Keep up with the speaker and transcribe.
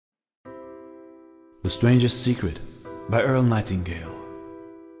Strangest Secret by Earl Nightingale.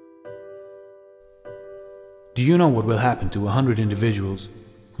 Do you know what will happen to 100 individuals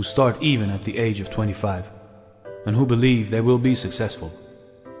who start even at the age of 25 and who believe they will be successful?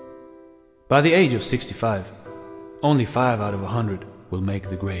 By the age of 65, only 5 out of 100 will make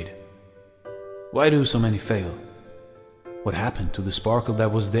the grade. Why do so many fail? What happened to the sparkle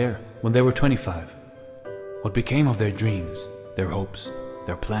that was there when they were 25? What became of their dreams, their hopes,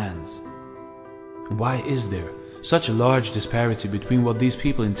 their plans? And why is there such a large disparity between what these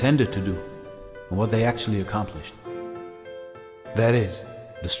people intended to do and what they actually accomplished? That is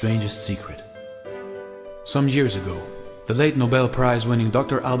the strangest secret. Some years ago, the late Nobel Prize-winning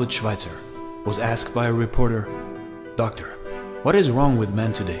Dr. Albert Schweitzer was asked by a reporter, "Doctor, what is wrong with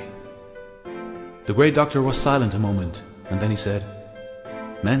men today?" The great doctor was silent a moment, and then he said,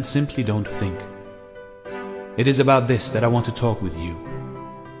 "Men simply don't think." It is about this that I want to talk with you.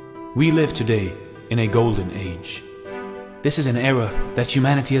 We live today in a golden age. This is an era that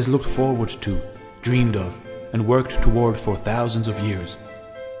humanity has looked forward to, dreamed of, and worked toward for thousands of years.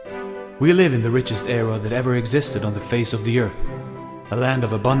 We live in the richest era that ever existed on the face of the earth, a land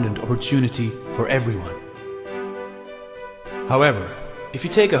of abundant opportunity for everyone. However, if you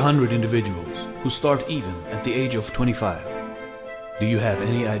take 100 individuals who start even at the age of 25, do you have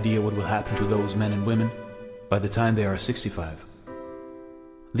any idea what will happen to those men and women by the time they are 65?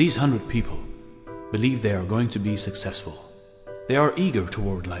 These 100 people believe they are going to be successful. They are eager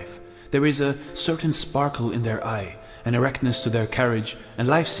toward life. There is a certain sparkle in their eye, an erectness to their carriage, and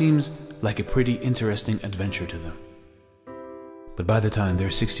life seems like a pretty interesting adventure to them. But by the time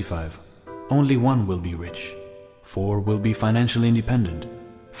they're 65, only 1 will be rich, 4 will be financially independent,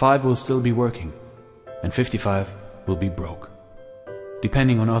 5 will still be working, and 55 will be broke,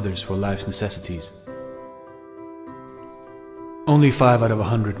 depending on others for life's necessities. Only 5 out of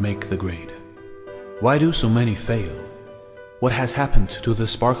 100 make the grade. Why do so many fail? What has happened to the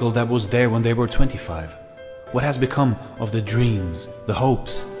sparkle that was there when they were 25? What has become of the dreams, the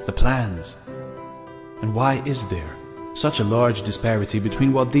hopes, the plans? And why is there such a large disparity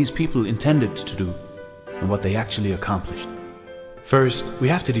between what these people intended to do and what they actually accomplished? First, we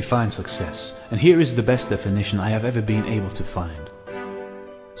have to define success, and here is the best definition I have ever been able to find.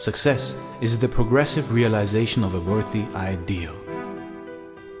 Success is the progressive realization of a worthy ideal.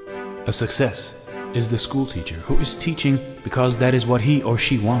 A success is the schoolteacher who is teaching because that is what he or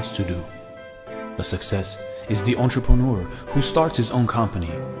she wants to do. A success is the entrepreneur who starts his own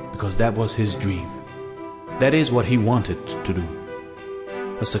company because that was his dream. That is what he wanted to do.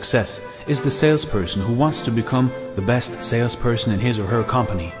 A success is the salesperson who wants to become the best salesperson in his or her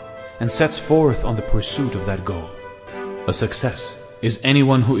company and sets forth on the pursuit of that goal. A success is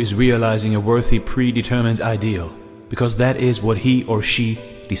anyone who is realizing a worthy predetermined ideal because that is what he or she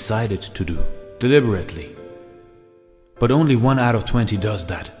decided to do, deliberately. But only 1 out of 20 does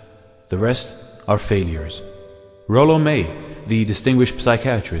that. The rest are failures. Rollo May, the distinguished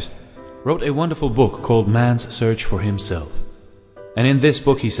psychiatrist, wrote a wonderful book called Man's Search for Himself. And in this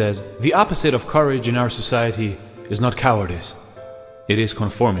book he says, the opposite of courage in our society is not cowardice, it is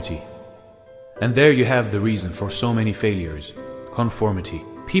conformity. And there you have the reason for so many failures. Conformity.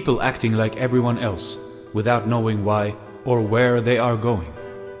 People acting like everyone else without knowing why or where they are going.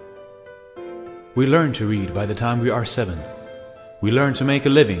 We learn to read by the time we are 7. We learn to make a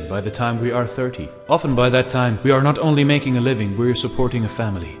living by the time we are 30. Often by that time we are not only making a living, we are supporting a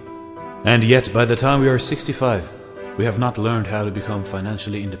family. And yet by the time we are 65, we have not learned how to become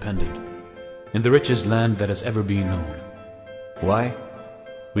financially independent in the richest land that has ever been known. Why?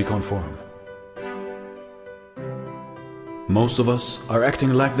 We conform. Most of us are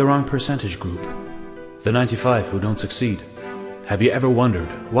acting like the wrong percentage group, the 95 who don't succeed. Have you ever wondered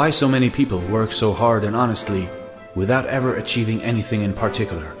why so many people work so hard and honestly without ever achieving anything in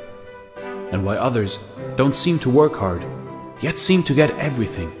particular? And why others don't seem to work hard, yet seem to get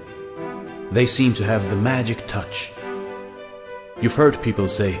everything? They seem to have the magic touch. You've heard people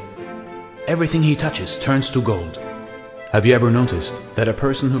say, everything he touches turns to gold. Have you ever noticed that a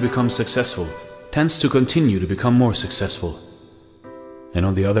person who becomes successful tends to continue to become more successful? And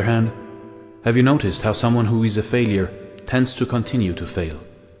on the other hand, have you noticed how someone who is a failure tends to continue to fail?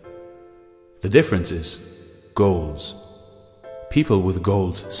 The difference is goals. People with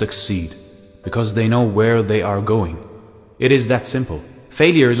goals succeed because they know where they are going. It is that simple.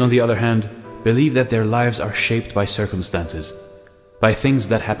 Failures, on the other hand, believe that their lives are shaped by circumstances, by things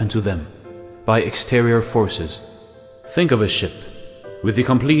that happen to them, by exterior forces. Think of a ship with the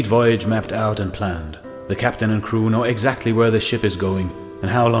complete voyage mapped out and planned. The captain and crew know exactly where the ship is going and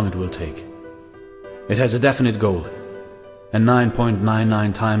how long it will take. It has a definite goal, and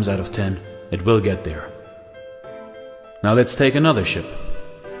 9.99 times out of 10, It will get there. Now let's take another ship,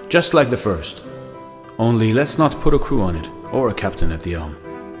 just like the first. Only let's not put a crew on it, or a captain at the helm.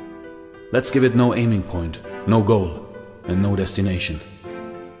 Let's give it no aiming point, no goal, and no destination.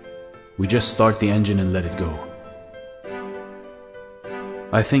 We just start the engine and let it go.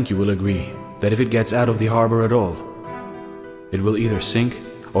 I think you will agree that if it gets out of the harbor at all, it will either sink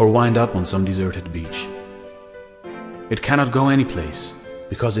or wind up on some deserted beach. It cannot go anyplace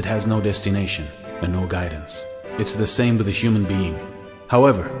because it has no destination and no guidance. It's the same with the human being.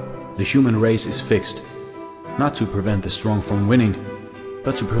 However, the human race is fixed, not to prevent the strong from winning,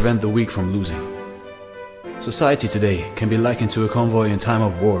 but to prevent the weak from losing. Society today can be likened to a convoy in time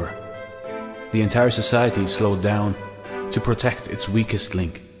of war. The entire society is slowed down to protect its weakest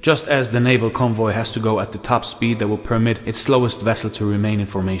link, just as the naval convoy has to go at the top speed that will permit its slowest vessel to remain in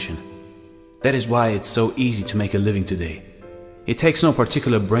formation. That is why it's so easy to make a living today. It takes no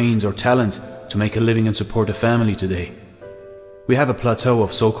particular brains or talent to make a living and support a family today. We have a plateau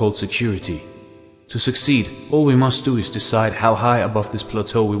of so-called security. To succeed, all we must do is decide how high above this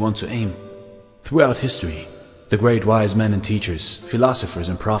plateau we want to aim. Throughout history, the great wise men and teachers, philosophers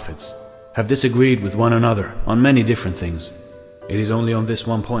and prophets have disagreed with one another on many different things. It is only on this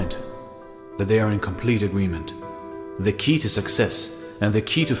one point that they are in complete agreement. The key to success and the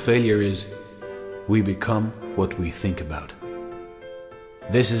key to failure is we become what we think about.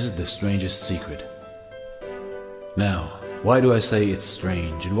 This is the strangest secret. Now, why do I say it's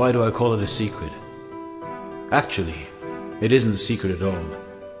strange and why do I call it a secret? Actually, it isn't a secret at all.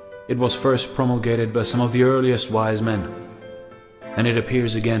 It was first promulgated by some of the earliest wise men, and it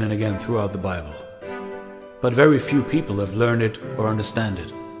appears again and again throughout the Bible. But very few people have learned it or understand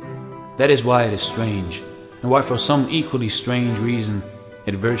it. That is why it is strange, and why for some equally strange reason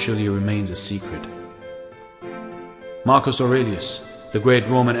it virtually remains a secret. Marcus Aurelius, the great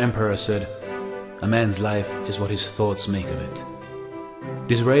Roman emperor, said, "A man's life is what his thoughts make of it."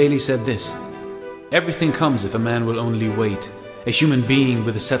 Disraeli said this, "Everything comes if a man will only wait. A human being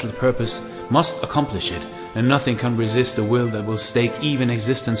with a settled purpose must accomplish it, and nothing can resist the will that will stake even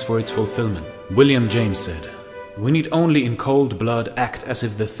existence for its fulfillment." William James said, "We need only in cold blood act as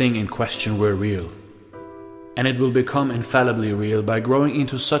if the thing in question were real. And it will become infallibly real by growing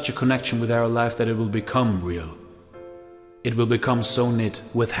into such a connection with our life that it will become real. It will become so knit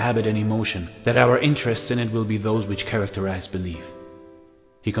with habit and emotion that our interests in it will be those which characterize belief."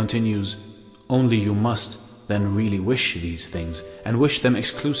 He continues, "Only you must then really wish these things, and wish them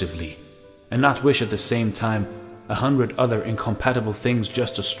exclusively, and not wish at the same time 100 other incompatible things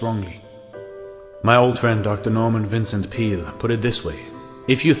just as strongly." My old friend Dr. Norman Vincent Peale put it this way: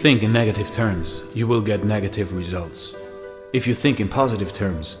 if you think in negative terms, you will get negative results. If you think in positive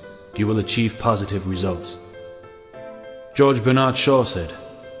terms, you will achieve positive results. George Bernard Shaw said,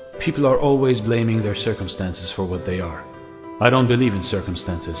 "People are always blaming their circumstances for what they are. I don't believe in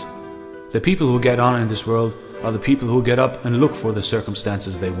circumstances. The people who get on in this world are the people who get up and look for the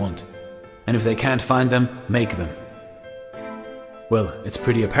circumstances they want. And if they can't find them, make them." Well, it's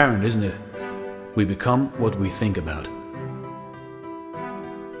pretty apparent, isn't it? We become what we think about.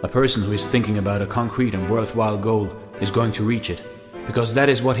 A person who is thinking about a concrete and worthwhile goal is going to reach it, because that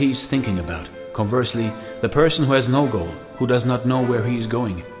is what he is thinking about. Conversely, the person who has no goal, who does not know where he is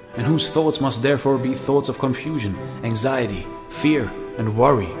going, and whose thoughts must therefore be thoughts of confusion, anxiety, fear, and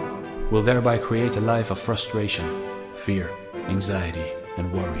worry, will thereby create a life of frustration, fear, anxiety,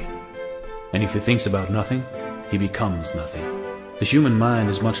 and worry. And if he thinks about nothing, he becomes nothing. The human mind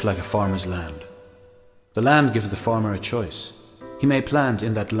is much like a farmer's land. The land gives the farmer a choice. He may plant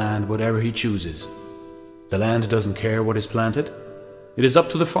in that land whatever he chooses. The land doesn't care what is planted. It is up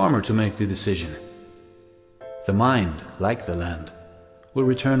to the farmer to make the decision. The mind, like the land, will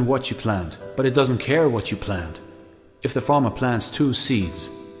return what you plant, but it doesn't care what you plant. If the farmer plants 2 seeds,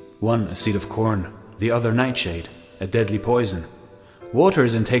 one a seed of corn, the other nightshade, a deadly poison,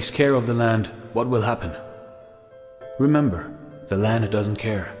 waters and takes care of the land, what will happen? Remember, the land doesn't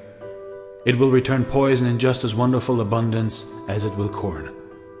care. It will return poison in just as wonderful abundance as it will corn.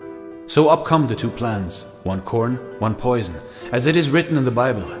 So up come the 2 plants, one corn, one poison, as it is written in the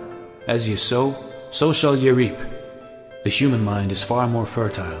Bible, "As ye sow, so shall ye reap." The human mind is far more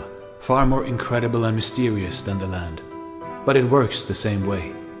fertile, far more incredible and mysterious than the land. But it works the same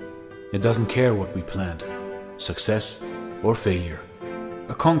way. It doesn't care what we plant, success or failure,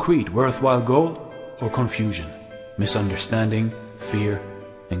 a concrete, worthwhile goal or confusion, misunderstanding, fear,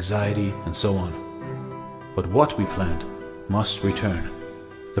 anxiety, and so on. But what we plant must return.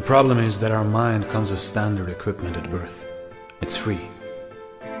 The problem is that our mind comes as standard equipment at birth. It's free.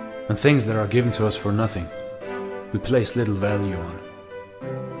 And things that are given to us for nothing, we place little value on.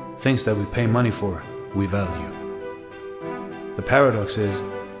 Things that we pay money for, we value. The paradox is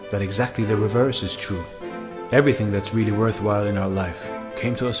that exactly the reverse is true. Everything that's really worthwhile in our life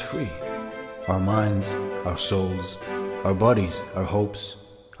came to us free. Our minds, our souls, our bodies, our hopes,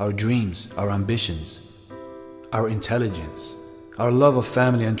 our dreams, our ambitions, our intelligence, our love of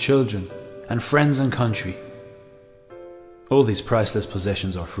family and children, and friends and country. All these priceless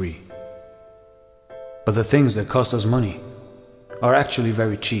possessions are free. But the things that cost us money are actually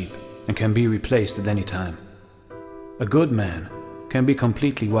very cheap and can be replaced at any time. A good man can be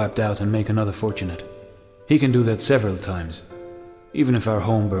completely wiped out and make another fortunate. He can do that several times. Even if our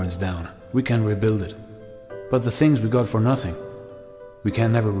home burns down, we can rebuild it. But the things we got for nothing, we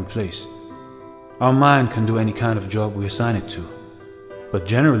can never replace. Our mind can do any kind of job we assign it to. But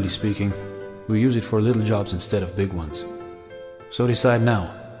generally speaking, we use it for little jobs instead of big ones. So decide now,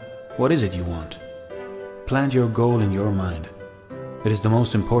 what is it you want? Plant your goal in your mind. It is the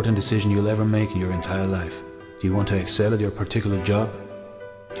most important decision you'll ever make in your entire life. Do you want to excel at your particular job?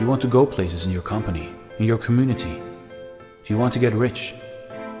 Do you want to go places in your company, in your community? Do you want to get rich?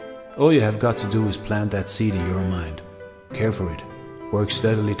 All you have got to do is plant that seed in your mind. Care for it. Work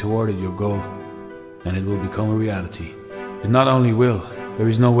steadily toward your goal, and it will become a reality. It not only will, there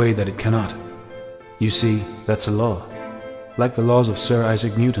is no way that it cannot. You see, that's a law. Like the laws of Sir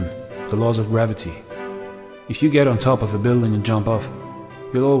Isaac Newton, the laws of gravity. If you get on top of a building and jump off,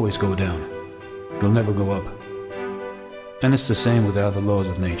 you'll always go down. You'll never go up. And it's the same with the other laws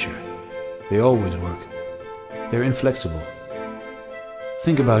of nature. They always work. They're inflexible.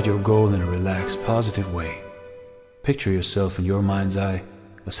 Think about your goal in a relaxed, positive way. Picture yourself in your mind's eye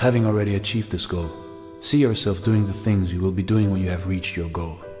as having already achieved this goal. See yourself doing the things you will be doing when you have reached your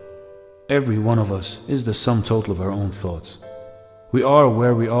goal. Every one of us is the sum total of our own thoughts. We are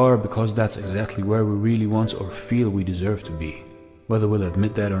where we are because that's exactly where we really want or feel we deserve to be, whether we'll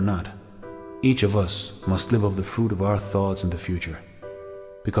admit that or not. Each of us must live off the fruit of our thoughts in the future.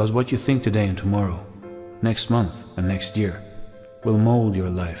 Because what you think today and tomorrow, next month and next year, will mold your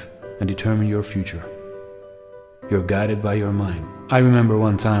life and determine your future. You're guided by your mind. I remember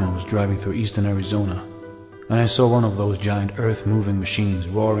one time I was driving through eastern Arizona, and I saw one of those giant earth-moving machines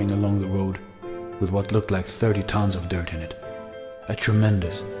roaring along the road with what looked like 30 tons of dirt in it. A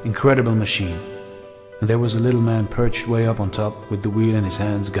tremendous, incredible machine, and there was a little man perched way up on top with the wheel in his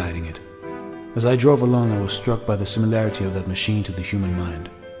hands guiding it. As I drove along, I was struck by the similarity of that machine to the human mind.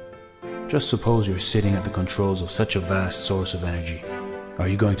 Just suppose you're sitting at the controls of such a vast source of energy. Are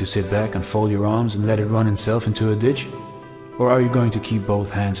you going to sit back and fold your arms and let it run itself into a ditch? Or are you going to keep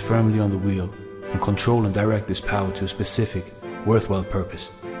both hands firmly on the wheel and control and direct this power to a specific, worthwhile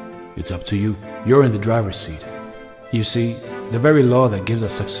purpose? It's up to you. You're in the driver's seat. You see, the very law that gives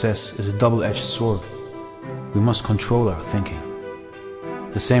us success is a double-edged sword. We must control our thinking.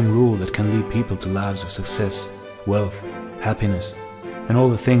 The same rule that can lead people to lives of success, wealth, happiness, and all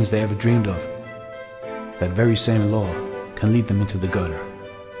the things they ever dreamed of. That very same law can lead them into the gutter.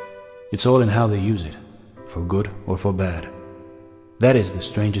 It's all in how they use it, for good or for bad. That is the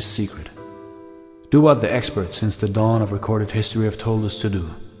strangest secret. Do what the experts since the dawn of recorded history have told us to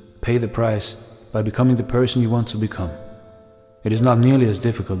do. Pay the price by becoming the person you want to become. It is not nearly as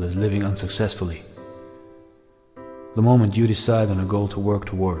difficult as living unsuccessfully. The moment you decide on a goal to work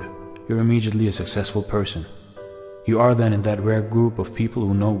toward, you're immediately a successful person. You are then in that rare group of people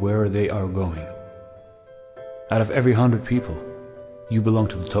who know where they are going. Out of every 100 people, you belong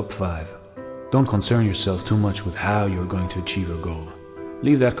to the top 5. Don't concern yourself too much with how you're going to achieve your goal.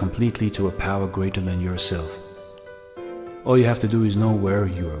 Leave that completely to a power greater than yourself. All you have to do is know where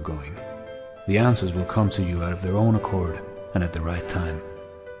you are going. The answers will come to you out of their own accord and at the right time.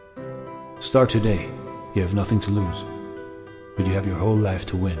 Start today. You have nothing to lose, but you have your whole life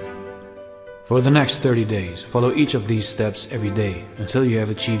to win. For the next 30 days, follow each of these steps every day until you have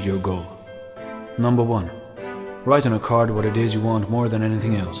achieved your goal. Number 1. Write on a card what it is you want more than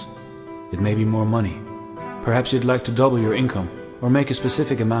anything else. It may be more money. Perhaps you'd like to double your income or make a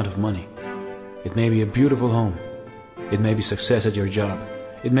specific amount of money. It may be a beautiful home. It may be success at your job.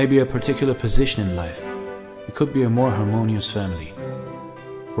 It may be a particular position in life. It could be a more harmonious family.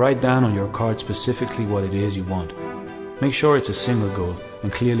 Write down on your card specifically what it is you want. Make sure it's a single goal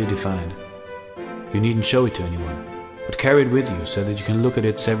and clearly defined. You needn't show it to anyone, but carry it with you so that you can look at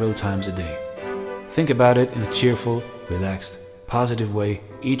it several times a day. Think about it in a cheerful, relaxed, positive way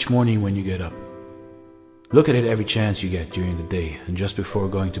each morning when you get up. Look at it every chance you get during the day and just before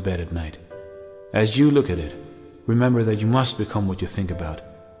going to bed at night. As you look at it, remember that you must become what you think about.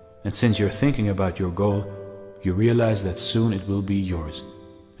 And since you're thinking about your goal, you realize that soon it will be yours.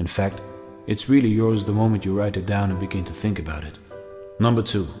 In fact, it's really yours the moment you write it down and begin to think about it. Number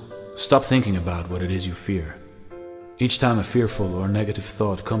 2. Stop thinking about what it is you fear. Each time a fearful or negative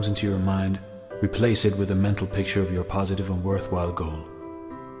thought comes into your mind, replace it with a mental picture of your positive and worthwhile goal.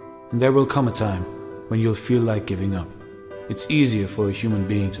 And there will come a time when you'll feel like giving up. It's easier for a human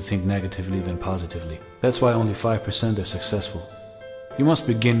being to think negatively than positively. That's why only 5% are successful. You must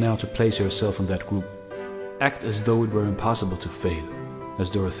begin now to place yourself in that group. Act as though it were impossible to fail,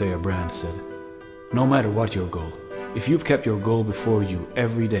 as Dorothea Brand said. No matter what your goal, if you've kept your goal before you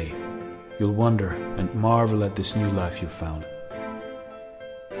every day, you'll wonder and marvel at this new life you've found.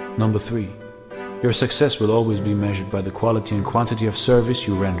 Number 3. Your success will always be measured by the quality and quantity of service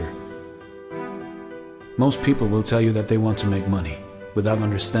you render. Most people will tell you that they want to make money, without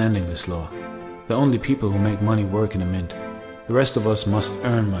understanding this law. The only people who make money work in a mint. The rest of us must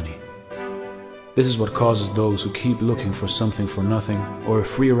earn money. This is what causes those who keep looking for something for nothing, or a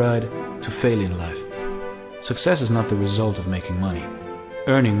free ride, to fail in life. Success is not the result of making money.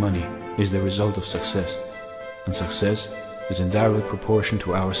 Earning money is the result of success, and success is in direct proportion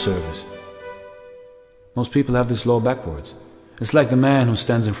to our service. Most people have this law backwards. It's like the man who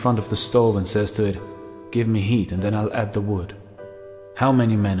stands in front of the stove and says to it, "Give me heat and then I'll add the wood." How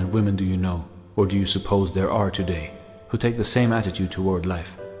many men and women do you know, or do you suppose there are today, who take the same attitude toward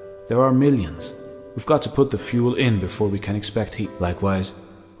life? There are millions. We've got to put the fuel in before we can expect heat. Likewise,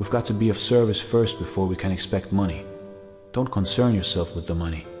 we've got to be of service first before we can expect money. Don't concern yourself with the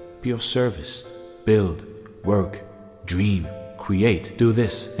money. Be of service. Build, work, dream, create. Do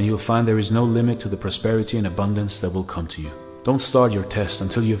this, and you'll find there is no limit to the prosperity and abundance that will come to you. Don't start your test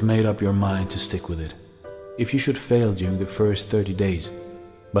until you've made up your mind to stick with it. If you should fail during the first 30 days,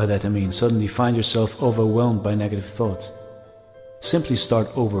 by that I mean suddenly find yourself overwhelmed by negative thoughts, simply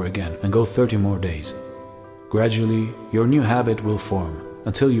start over again and go 30 more days. Gradually, your new habit will form,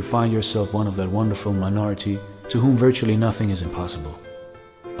 until you find yourself one of that wonderful minority to whom virtually nothing is impossible.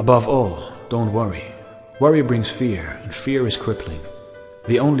 Above all, don't worry. Worry brings fear, and fear is crippling.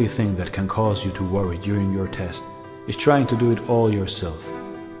 The only thing that can cause you to worry during your test is trying to do it all yourself.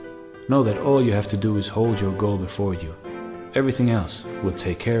 Know that all you have to do is hold your goal before you. Everything else will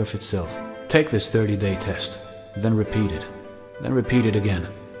take care of itself. Take this 30-day test, then repeat it. Then repeat it again.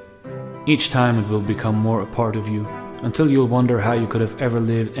 Each time it will become more a part of you, until you'll wonder how you could have ever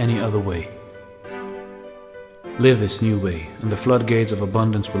lived any other way. Live this new way, and the floodgates of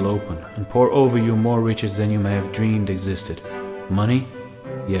abundance will open and pour over you more riches than you may have dreamed existed. Money?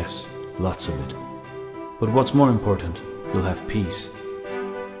 Yes, lots of it. But what's more important, you'll have peace.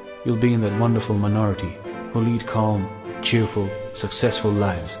 You'll be in that wonderful minority who lead calm, cheerful, successful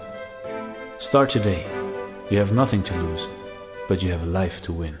lives. Start today. You have nothing to lose, but you have a life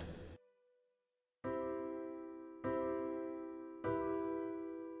to win.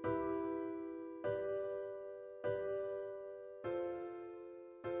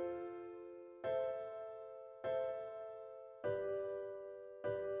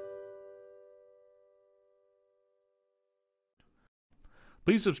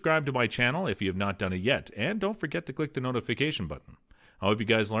 Please subscribe to my channel if you have not done it yet, and don't forget to click the notification button. I hope you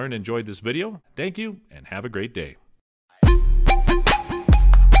guys learned and enjoyed this video. Thank you, and have a great day.